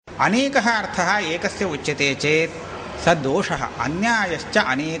अनेकः अर्थः एकस्य उच्यते चेत् स दोषः। अन्यायश्च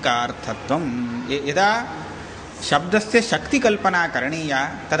अनेकार्थत्वं। यदा शब्दस्य शक्तिकल्पना करणीया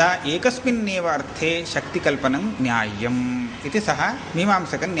तदा एकस्मिन्नेव अर्थे शक्तिकल्पनं न्याय्यम् इति सः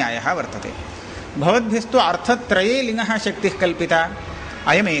मीमांसकन्यायः वर्तते। भवद्भिस्तु अर्थत्रये लिङ्गः शक्तिः कल्पिता,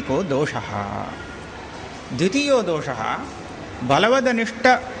 अयमेको दोषः। द्वितीयो दोषः बलवदनिष्ठ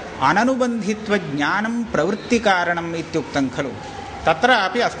अननुबन्धित्वज्ञानं प्रवृत्तिकारणम् इत्युक्तं खलु,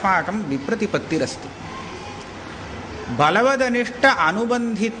 तत्रापि अस्माकं विप्रतिपत्तिरस्ति। बलवदनिष्ठ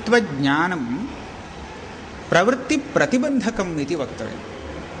अनुबन्धित्वज्ञानं प्रवृत्तिप्रतिबन्धकम् इति वक्तव्यम्।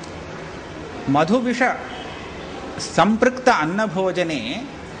 मधुविष सम्पृक्त अन्नभोजने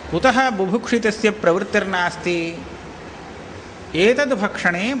कुतः बुभुक्षितस्य प्रवृत्तिर्नास्ति? एतद्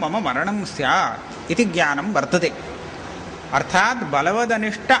भक्षणे मम मरणं स्यात् इति ज्ञानं वर्तते। अर्थात्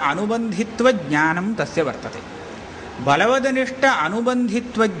बलवदनिष्ठ अनुबन्धित्वज्ञानं तस्य वर्तते। बलवदनिष्ठ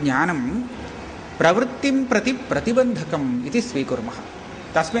अनुबन्धित्वज्ञानं प्रवृत्तिं प्रति प्रतिबन्धकम् इति स्वीकुर्मः।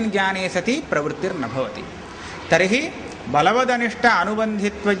 तस्मिन् ज्ञाने सति प्रवृत्तिर्न भवति। तर्हि बलवदनिष्ठ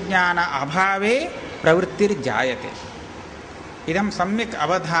अनुबन्धित्वज्ञान अभावे प्रवृत्तिर्जायते। इदं सम्यक्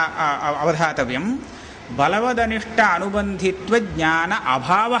अवधातव्यं। बलवदनिष्ठ अनुबन्धित्वज्ञान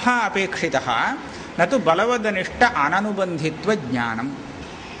अभावः अपेक्षितः, न तु बलवदनिष्ठ अननुबन्धित्वज्ञानम्।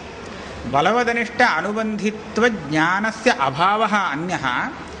 बलवदनिष्ठ अनुबन्धित्वज्ञानस्य अभावः अन्यः,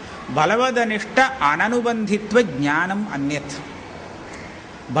 बलवदनिष्ठ अननुबन्धित्वज्ञानम् अन्यत्।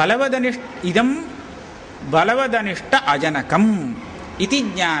 इदं बलवदनिष्ठ अजनकम् इति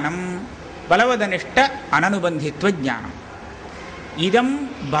ज्ञानं बलवदनिष्ठ अननुबन्धित्वज्ञानम्। इदं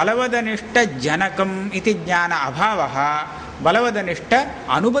बलवदनिष्ठजनकम् इति ज्ञान अभावः बलवदनिष्ठ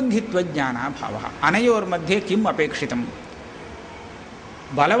अनुबन्धित्वज्ञानाभावः। अनयोर्मध्ये किम् अपेक्षितम्?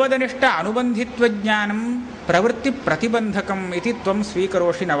 बलवदनिष्ठ अनुबन्धित्वज्ञानं प्रवृत्तिप्रतिबन्धकम् इति त्वं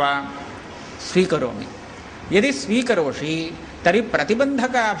स्वीकरोषि न वा? स्वीकरोमि। यदि स्वीकरोषि तर्हि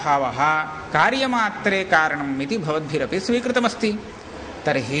प्रतिबन्धकाभावः कार्यमात्रे कारणम् इति भवद्भिरपि स्वीकृतमस्ति।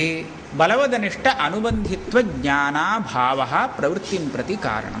 तर्हि बलवदनिष्ठ अनुबन्धित्वज्ञानाभावः प्रवृत्तिं प्रति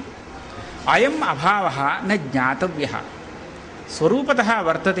कारणम्। अयम् अभावः न ज्ञातव्यः। स्वरूपतः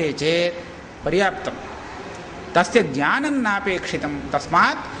वर्तते चेत् पर्याप्तं, तस्य ज्ञानं नापेक्षितं।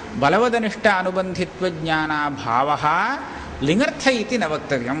 तस्मात् बलवदनिष्ठ अनुबन्धित्वज्ञानाभावः लिङ्गर्थ इति न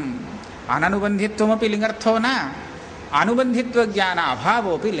वक्तव्यम्। अननुबन्धित्वमपि लिङ्गर्थो न, अनुबन्धित्वज्ञान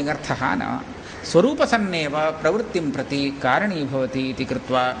अभावोऽपि लिङ्गर्थः न। स्वरूपसन्नेव प्रवृत्तिं प्रति कारणीभवति इति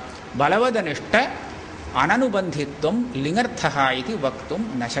कृत्वा बलवदनिष्ठ अननुबन्धित्वं लिङ्गर्थः इति वक्तुं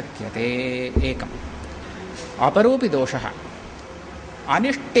न शक्यते। एकम्। अपरोऽपि दोषः,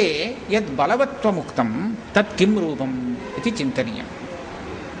 अनिष्टे यद् बलवत्वमुक्तं तत् किं रूपम् इति चिन्तनीयम्।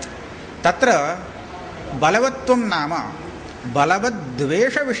 तत्र बलवत्वं नाम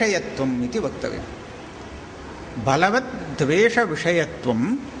बलवद्वेषविषयत्वम् इति वक्तव्यम्। बलवद्वेषविषयत्वम्,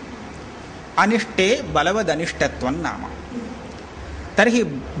 अनिष्टे बलवदनिष्टत्वं नाम। तर्हि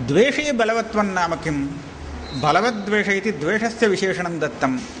द्वेषे बलवत्वं नाम किं? बलवद्वेष इति द्वेषस्य विशेषणं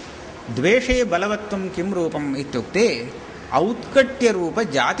दत्तं। द्वेषे बलवत्वं किं रूपम् इत्युक्ते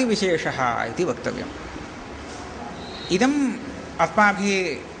औत्कट्यरूपजातिविशेषः इति वक्तव्यम्। इदम्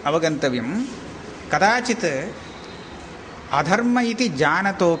अस्माभिः अवगन्तव्यं। कदाचित् अधर्म इति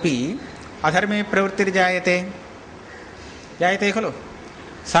जानतोपि अधर्मे प्रवृत्तिर्जायते, जायते खलु।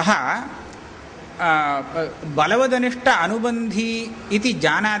 सः बलवदनिष्ठ अनुबन्धी इति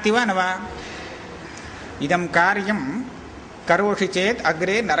जानाति वा न वा? इदं कार्यं करोषि चेत्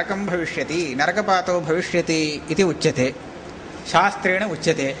अग्रे नरकं भविष्यति, नरकपातो भविष्यति इति उच्यते, शास्त्रेण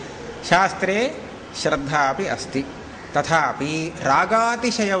उच्यते। शास्त्रे श्रद्धा अपि अस्ति। तथापि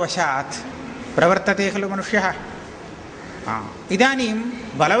रागातिशयवशात् प्रवर्तते खलु मनुष्यः। इदानीं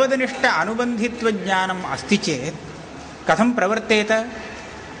बलवदनिष्ठ अनुबन्धित्वज्ञानम् अस्ति चेत् कथं प्रवर्तेत?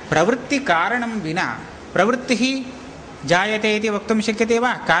 प्रवृत्तिकारणं विना प्रवृत्तिः जायते इति वक्तुं शक्यते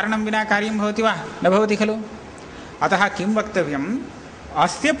वा? कारणं विना कार्यं भवति वा? न भवति खलु। अतः किं वक्तव्यम्?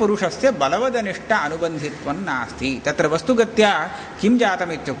 अस्य पुरुषस्य बलवदनिष्ठ अनुबन्धित्वं नास्ति। तत्र वस्तुगत्या किं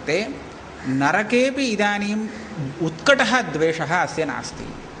जातमित्युक्ते नरकेपि इदानीम् उत्कटः द्वेषः अस्य नास्ति।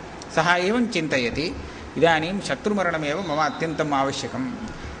 सः एवं चिन्तयति, इदानीं शत्रुमरणमेव मम अत्यन्तम् आवश्यकं।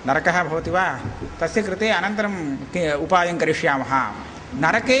 नरकः भवति वा? तस्य कृते अनन्तरम् उपायं करिष्यामः।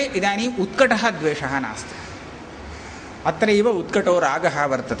 नरके इदानीम् उत्कटः द्वेषः नास्ति। अत्रैव उत्कटो रागः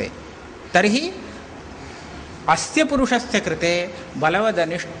वर्तते। तर्हि अस्य पुरुषस्य कृते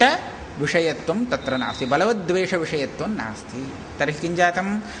बलवदनिष्ठविषयत्वं तत्र नास्ति, बलवद्वेषविषयत्वं नास्ति। तर्हि किं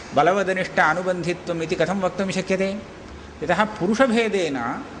जातं? बलवदनिष्ठ अनुबन्धित्वम् इति कथं वक्तुं शक्यते? यतः पुरुषभेदेन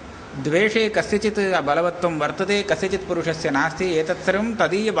द्वेषे कस्यचित् बलवत्वं वर्तते कस्यचित् पुरुषस्य नास्ति एतत् सर्वं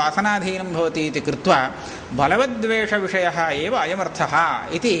तदीयवासनाधीनं भवति इति कृत्वा बलवद्वेषविषयः एव अयमर्थः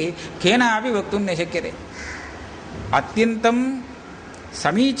इति केनापि वक्तुं न शक्यते। अत्यन्तं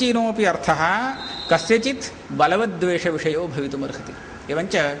समीचीनोऽपि अर्थः कस्यचित् बलवद्वेषविषयो भवितुमर्हति।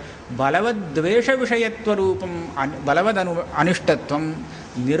 एवञ्च बलवद्वेषविषयत्वरूपं अनिष्टत्वं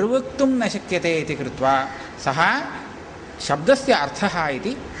निर्वक्तुं न शक्यते इति कृत्वा सः शब्दस्य अर्थः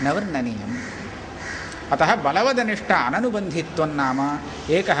इति न वर्णनीयम्। अतः बलवदनिष्ठ अननुबन्धित्वं नाम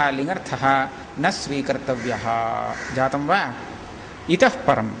एकः लिङ्गर्थः न स्वीकर्तव्यः। जातं वा? इतः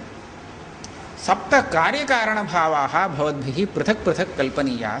परं सप्तकार्यकारणभावाः भवद्भिः पृथक् पृथक्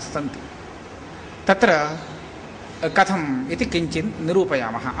कल्पनीयाः सन्ति। तत्र कथम् इति किञ्चित्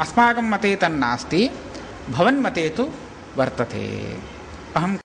निरूपयामः। अस्माकं मते तन्नास्ति, भवन्मते तु वर्तते। अहं